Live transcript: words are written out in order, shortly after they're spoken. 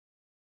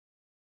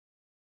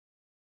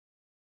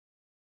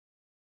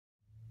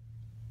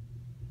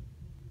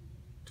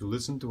To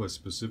listen to a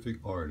specific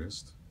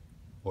artist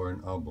or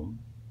an album,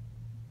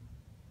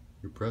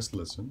 you press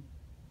listen,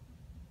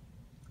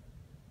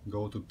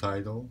 go to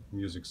Tidal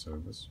music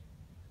service,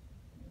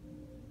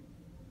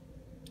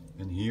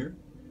 and here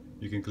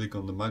you can click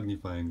on the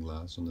magnifying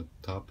glass on the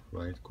top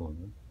right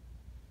corner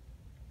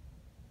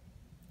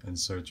and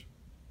search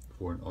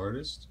for an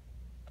artist,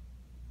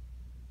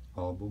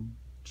 album,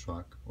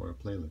 track, or a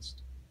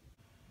playlist.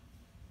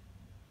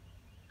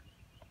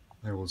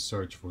 I will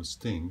search for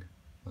Sting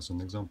as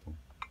an example.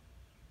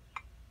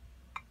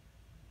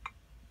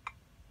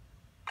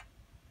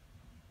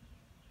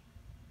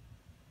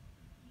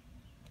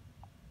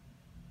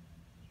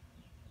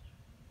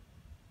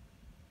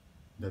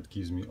 That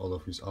gives me all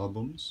of his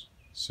albums,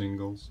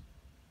 singles,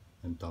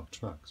 and top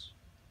tracks.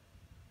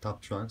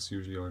 Top tracks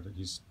usually are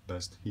his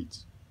best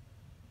hits.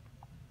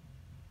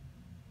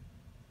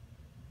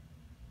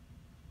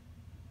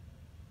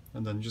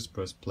 And then just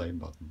press play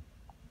button.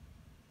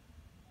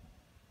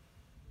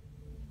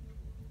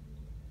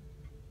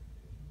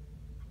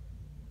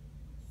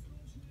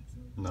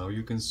 Now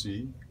you can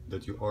see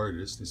that your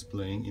artist is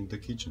playing in the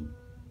kitchen.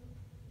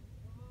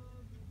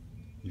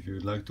 If you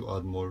would like to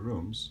add more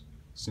rooms,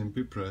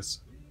 simply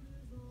press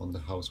on the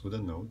house with a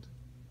note,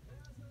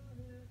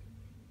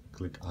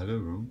 click add a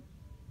room,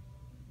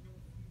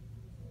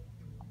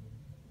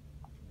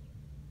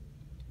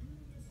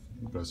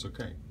 and press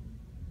OK.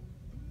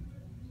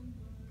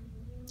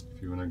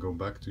 If you want to go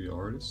back to your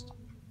artist,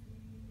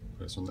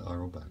 press on the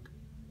arrow back.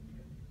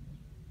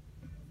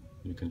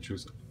 You can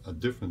choose a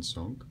different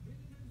song,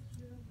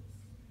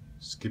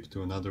 skip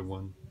to another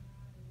one,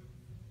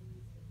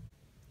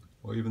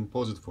 or even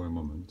pause it for a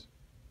moment.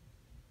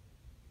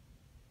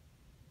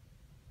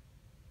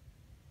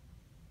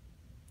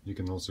 You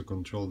can also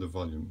control the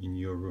volume in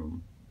your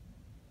room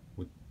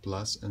with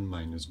plus and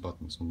minus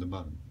buttons on the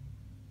bottom.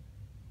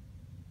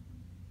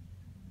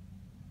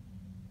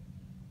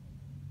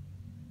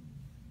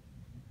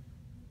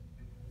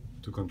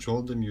 To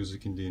control the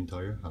music in the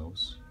entire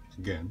house,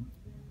 again,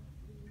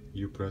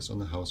 you press on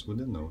the house with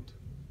a note.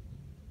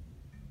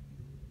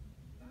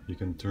 You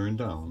can turn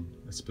down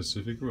a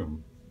specific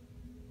room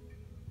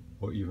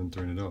or even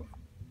turn it off.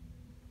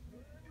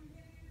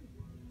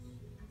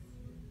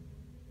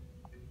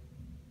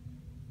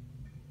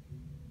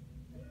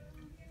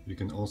 You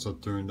can also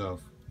turn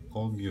off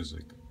all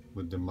music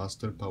with the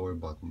master power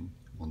button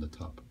on the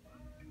top.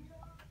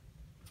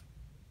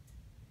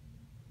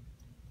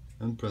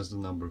 And press the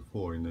number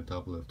 4 in the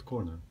top left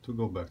corner to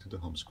go back to the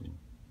home screen.